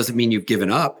 Doesn't mean you've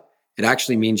given up. It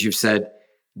actually means you've said,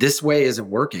 this way isn't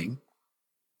working.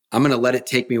 I'm going to let it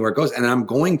take me where it goes. And I'm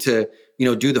going to,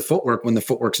 do the footwork when the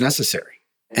footwork's necessary.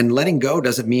 And letting go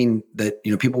doesn't mean that,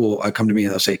 people will come to me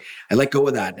and they'll say, I let go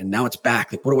of that and now it's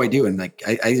back. Like, what do I do? And like,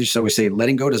 I just always say,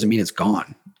 letting go doesn't mean it's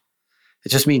gone. It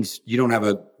just means you don't have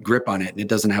a grip on it and it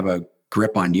doesn't have a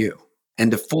grip on you.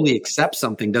 And to fully accept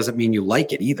something doesn't mean you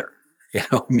like it either.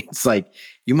 I mean, it's like,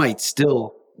 you might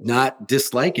still not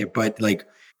dislike it, but like,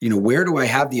 where do I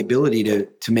have the ability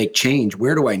to make change?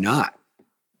 Where do I not?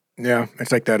 Yeah.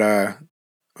 It's like that,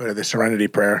 the serenity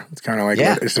prayer. It's kind of like,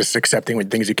 It's just accepting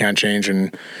with things you can't change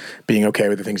and being okay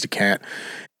with the things you can't.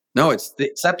 No, it's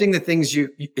accepting the things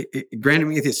granted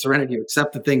me the serenity to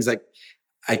accept the things like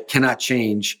I cannot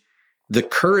change, the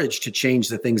courage to change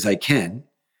the things I can,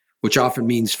 which often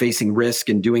means facing risk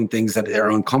and doing things that are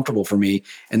uncomfortable for me.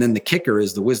 And then the kicker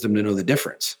is the wisdom to know the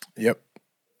difference. Yep.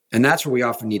 And that's where we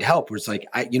often need help, where it's like,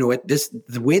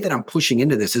 the way that I'm pushing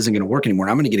into this isn't going to work anymore.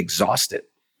 I'm going to get exhausted.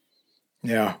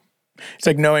 Yeah. It's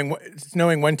like knowing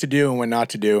when to do and when not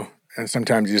to do. And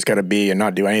sometimes you just got to be and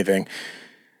not do anything.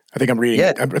 I think I'm reading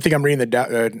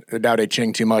the Tao Te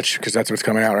Ching too much, because that's what's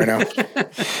coming out right now.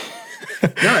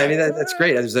 No, I mean, that's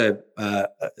great. There's a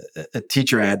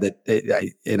teacher ad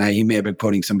he may have been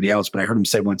quoting somebody else, but I heard him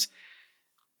say once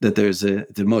that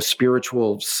the most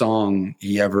spiritual song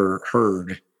he ever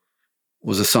heard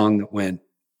was a song that went,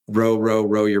 row, row,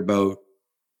 row your boat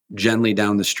gently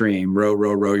down the stream, row,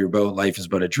 row, row your boat. Life is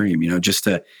but a dream, just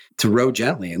to row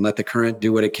gently and let the current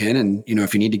do what it can. And,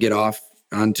 if you need to get off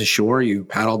onto shore, you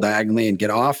paddle diagonally and get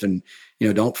off, and,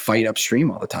 don't fight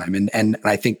upstream all the time. And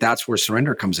I think that's where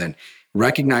surrender comes in,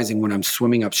 recognizing when I'm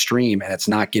swimming upstream and it's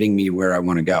not getting me where I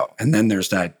want to go. And then there's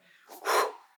that,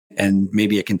 and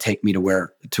maybe it can take me to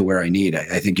where I need.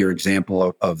 I think your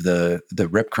example of the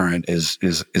rip current is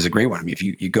a great one. I mean, if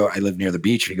you go, I live near the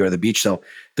beach. If you go to the beach,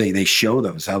 they show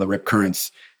those, how the rip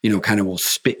currents, kind of will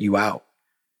spit you out.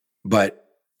 But,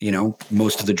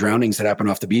 most of the drownings that happen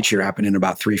off the beach here happen in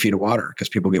about 3 feet of water, because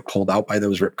people get pulled out by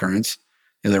those rip currents.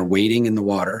 They're wading in the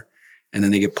water, and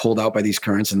then they get pulled out by these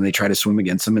currents, and they try to swim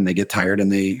against them, and they get tired,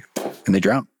 and they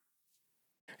drown.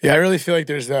 Yeah, I really feel like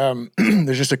there's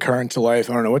just a current to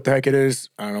life. I don't know what the heck it is.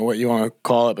 I don't know what you want to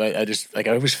call it, but I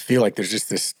always feel like there's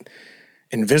just this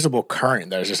invisible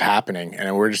current that is just happening,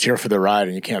 and we're just here for the ride,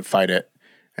 and you can't fight it.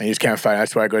 And you just can't fight it.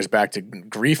 That's why it goes back to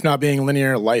grief not being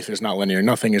linear. Life is not linear.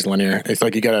 Nothing is linear. It's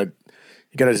like you gotta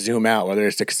zoom out, whether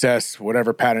it's success,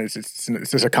 whatever pattern. It's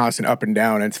just a constant up and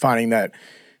down, and it's finding that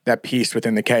peace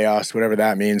within the chaos, whatever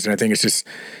that means. And I think it's just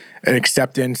an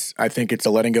acceptance. I think it's a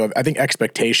letting go of, I think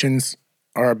expectations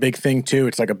are a big thing too.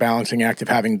 It's like a balancing act of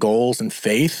having goals and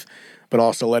faith, but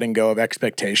also letting go of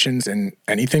expectations in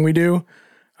anything we do.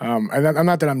 I'm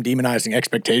not that I'm demonizing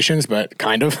expectations, but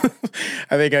kind of.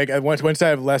 I think once I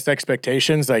have less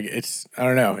expectations, I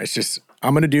don't know. It's just,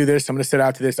 I'm going to do this. I'm going to set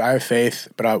out to this. I have faith,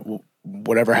 but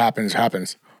whatever happens,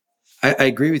 happens. I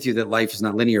agree with you that life is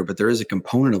not linear, but there is a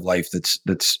component of life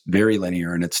that's very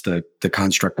linear, and it's the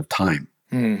construct of time.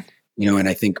 And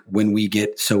I think when we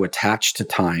get so attached to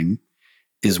time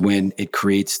is when it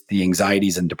creates the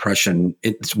anxieties and depression.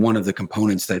 It's one of the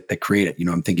components that create it.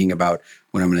 I'm thinking about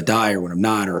when I'm going to die or when I'm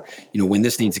not, or, when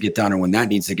this needs to get done or when that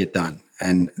needs to get done.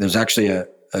 And there's actually a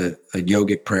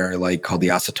yogic prayer I like called the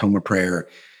Asatoma prayer.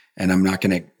 And I'm not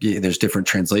going to, there's different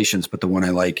translations, but the one I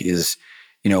like is,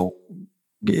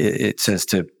 it says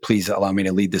to please allow me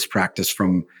to lead this practice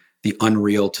from the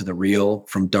unreal to the real,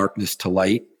 from darkness to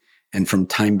light, and from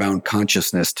time-bound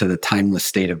consciousness to the timeless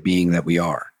state of being that we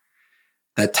are.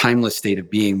 That timeless state of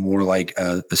being more like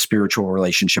a spiritual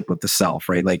relationship with the self,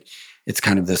 right? Like it's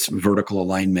kind of this vertical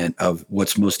alignment of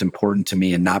what's most important to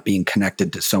me and not being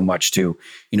connected to so much to,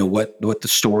 what the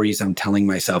stories I'm telling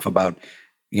myself about,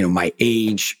 my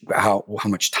age, how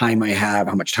much time I have,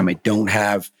 how much time I don't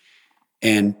have.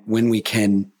 And when we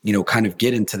can, kind of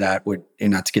get into that,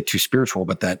 and not to get too spiritual,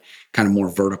 but that kind of more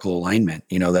vertical alignment,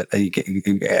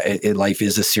 that life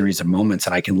is a series of moments,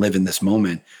 and I can live in this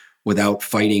moment without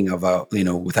fighting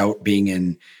without being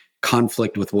in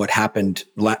conflict with what happened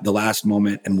the last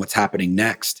moment and what's happening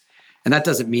next. And that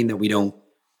doesn't mean that we don't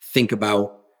think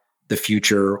about the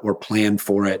future or plan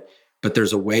for it, but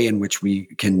there's a way in which we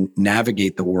can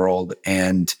navigate the world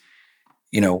and,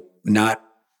 not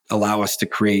allow us to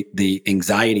create the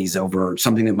anxieties over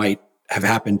something that might have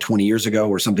happened 20 years ago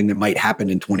or something that might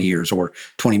happen in 20 years or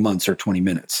 20 months or 20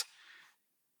 minutes.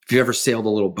 If you ever sailed a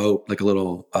little boat, like a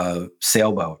little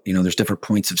sailboat, there's different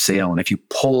points of sail. And if you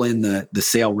pull in the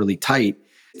sail really tight,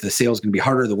 the sail is going to be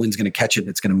harder, the wind's going to catch it, and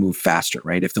it's going to move faster,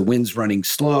 right? If the wind's running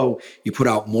slow, you put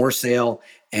out more sail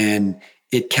and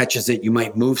it catches it. You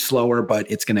might move slower, but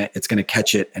it's going to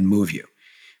catch it and move you.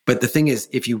 But the thing is,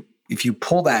 if you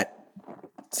pull that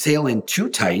sail in too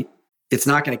tight, it's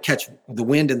not going to catch the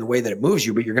wind in the way that it moves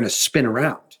you, but you're going to spin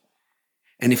around.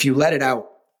 And if you let it out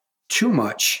too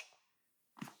much,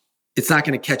 it's not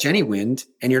going to catch any wind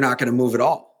and you're not going to move at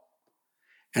all.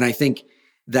 And I think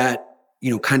that,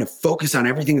 kind of focus on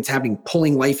everything that's happening,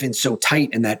 pulling life in so tight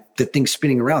and that the thing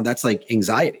spinning around, that's like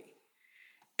anxiety.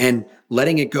 And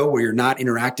letting it go where you're not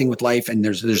interacting with life and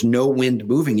there's no wind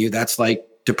moving you, that's like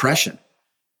depression.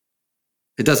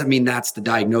 It doesn't mean that's the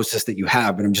diagnosis that you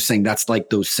have, but I'm just saying that's like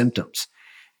those symptoms.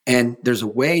 And there's a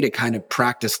way to kind of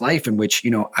practice life in which,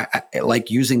 I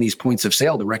like using these points of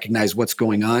sail to recognize what's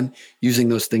going on, using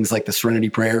those things like the Serenity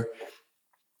Prayer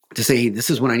to say, hey, this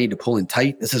is when I need to pull in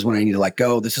tight. This is when I need to let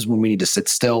go. This is when we need to sit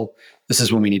still. This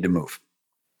is when we need to move.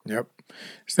 Yep.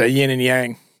 It's that yin and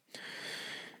yang.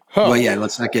 Oh. Well, yeah,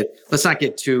 let's not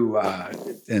get too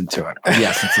into it.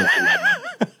 Yes,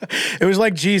 it was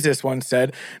like Jesus once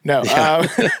said. No. Yeah.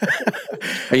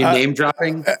 Are you name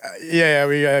dropping?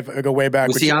 Yeah, I go way back.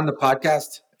 Was he on the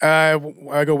podcast?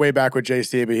 I go way back with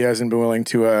JC, but he hasn't been willing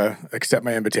to accept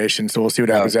my invitation. So we'll see what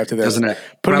happens after this.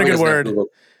 Put in a good word.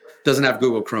 Doesn't have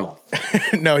Google Chrome.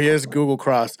 No, he has Google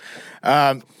Cross.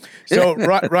 So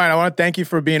Ryan, I want to thank you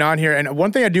for being on here. And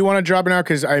one thing I do want to drop in now,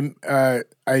 because I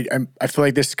feel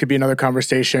like this could be another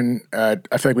conversation. I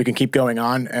feel like we can keep going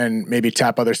on and maybe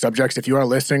tap other subjects. If you are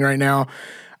listening right now,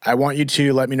 I want you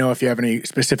to let me know if you have any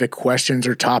specific questions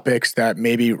or topics that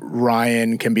maybe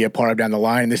Ryan can be a part of down the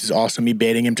line. This is also me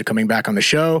baiting him to coming back on the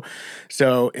show.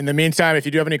 So in the meantime, if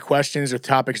you do have any questions or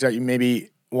topics that you maybe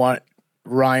want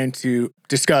Ryan to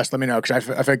discuss, let me know, because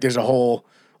I feel like there's a whole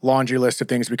laundry list of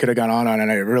things we could have gone on,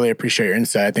 and I really appreciate your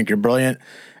insight. I think you're brilliant,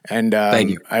 and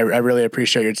Thank you. I really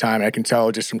appreciate your time. I can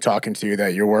tell just from talking to you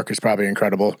that your work is probably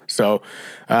incredible. So,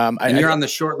 and you're on the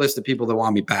short list of people that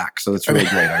want me back, so that's really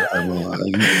great. I will.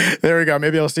 There we go.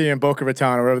 Maybe I'll see you in Boca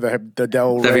Raton or wherever the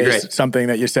Del Rey is, something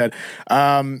that you said.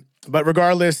 But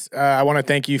regardless, I want to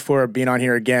thank you for being on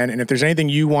here again. And if there's anything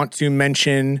you want to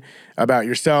mention about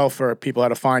yourself or people how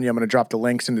to find you, I'm going to drop the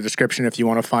links in the description if you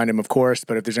want to find them, of course.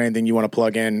 But if there's anything you want to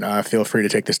plug in, feel free to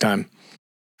take this time.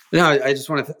 No, I just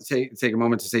want to take a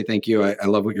moment to say thank you. I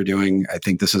love what you're doing. I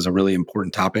think this is a really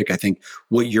important topic. I think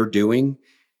what you're doing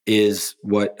is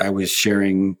what I was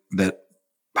sharing, that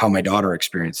how my daughter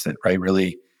experienced it, right?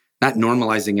 Really not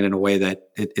normalizing it in a way that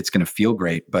it's going to feel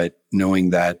great, but knowing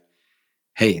that,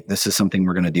 hey, this is something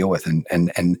we're going to deal with.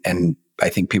 And I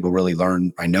think people really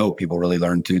learn, I know people really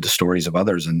learn through the stories of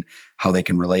others and how they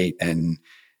can relate and,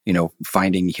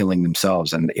 finding healing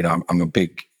themselves. And, I'm a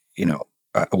big,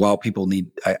 while people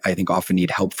I think often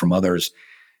need help from others,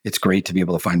 it's great to be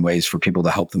able to find ways for people to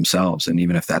help themselves. And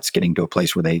even if that's getting to a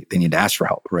place where they need to ask for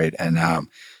help. Right. And,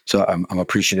 so I'm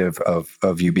appreciative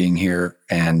of you being here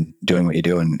and doing what you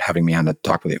do and having me on to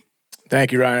talk with you.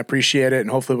 Thank you, Ryan. I appreciate it. And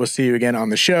hopefully we'll see you again on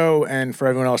the show. And for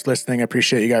everyone else listening, I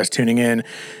appreciate you guys tuning in.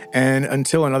 And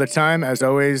until another time, as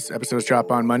always, episodes drop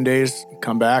on Mondays.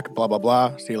 Come back, blah, blah,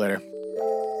 blah. See you later.